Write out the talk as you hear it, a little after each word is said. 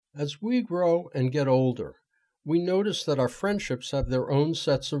As we grow and get older, we notice that our friendships have their own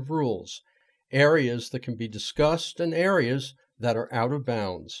sets of rules, areas that can be discussed and areas that are out of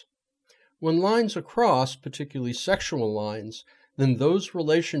bounds. When lines are crossed, particularly sexual lines, then those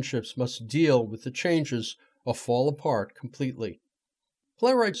relationships must deal with the changes or fall apart completely.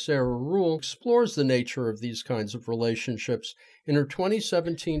 Playwright Sarah Ruhl explores the nature of these kinds of relationships in her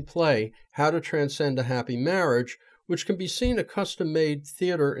 2017 play, How to Transcend a Happy Marriage, which can be seen at Custom Made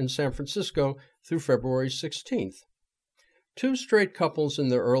Theater in San Francisco through February 16th. Two straight couples in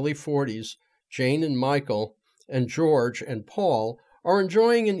their early 40s, Jane and Michael, and George and Paul, are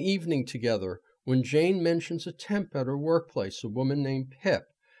enjoying an evening together when Jane mentions a temp at her workplace, a woman named Pip,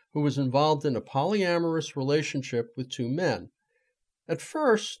 who was involved in a polyamorous relationship with two men. At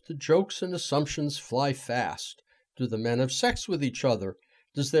first, the jokes and assumptions fly fast. Do the men have sex with each other?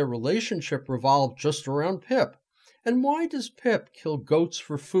 Does their relationship revolve just around Pip? And why does Pip kill goats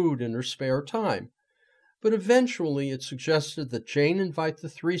for food in her spare time? But eventually it's suggested that Jane invite the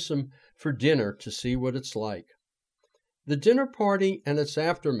threesome for dinner to see what it's like. The dinner party and its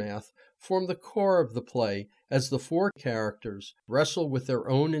aftermath form the core of the play as the four characters wrestle with their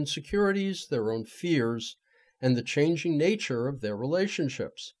own insecurities, their own fears, and the changing nature of their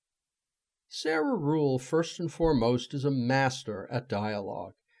relationships. Sarah Ruhl, first and foremost, is a master at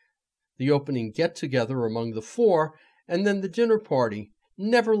dialogue. The opening get-together among the four, and then the dinner party,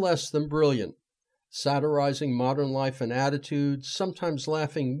 never less than brilliant, satirizing modern life and attitudes, sometimes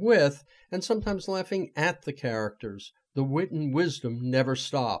laughing with and sometimes laughing at the characters. The wit and wisdom never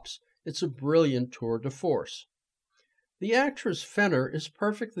stops. It's a brilliant tour de force. The actress Fenner is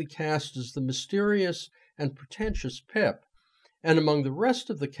perfectly cast as the mysterious and pretentious Pip, and among the rest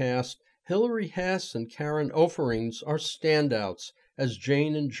of the cast, Hilary Hess and Karen Oferings are standouts as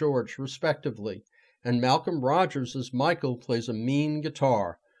Jane and George, respectively, and Malcolm Rogers as Michael plays a mean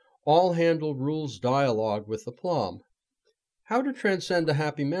guitar. All handle Ruhl's dialogue with aplomb. How to Transcend a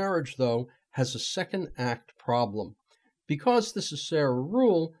Happy Marriage, though, has a second act problem. Because this is Sarah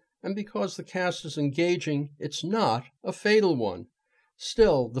Ruhl, and because the cast is engaging, it's not a fatal one.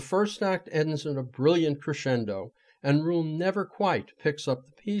 Still, the first act ends in a brilliant crescendo, and Ruhl never quite picks up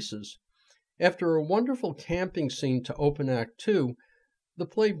the pieces. After a wonderful camping scene to open Act 2, the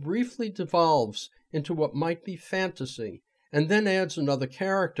play briefly devolves into what might be fantasy, and then adds another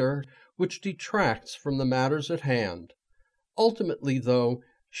character which detracts from the matters at hand. Ultimately, though,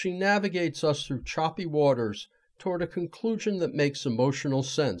 she navigates us through choppy waters toward a conclusion that makes emotional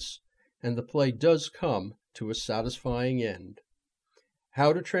sense, and the play does come to a satisfying end.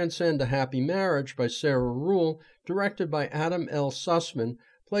 How to Transcend a Happy Marriage by Sarah Ruhl, directed by Adam L. Sussman,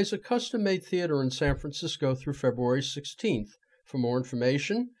 plays at Custom Made Theater in San Francisco through February 16th. For more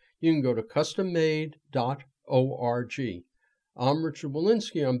information, you can go to custommade.org. I'm Richard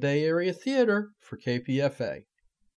Walensky on Bay Area Theater for KPFA.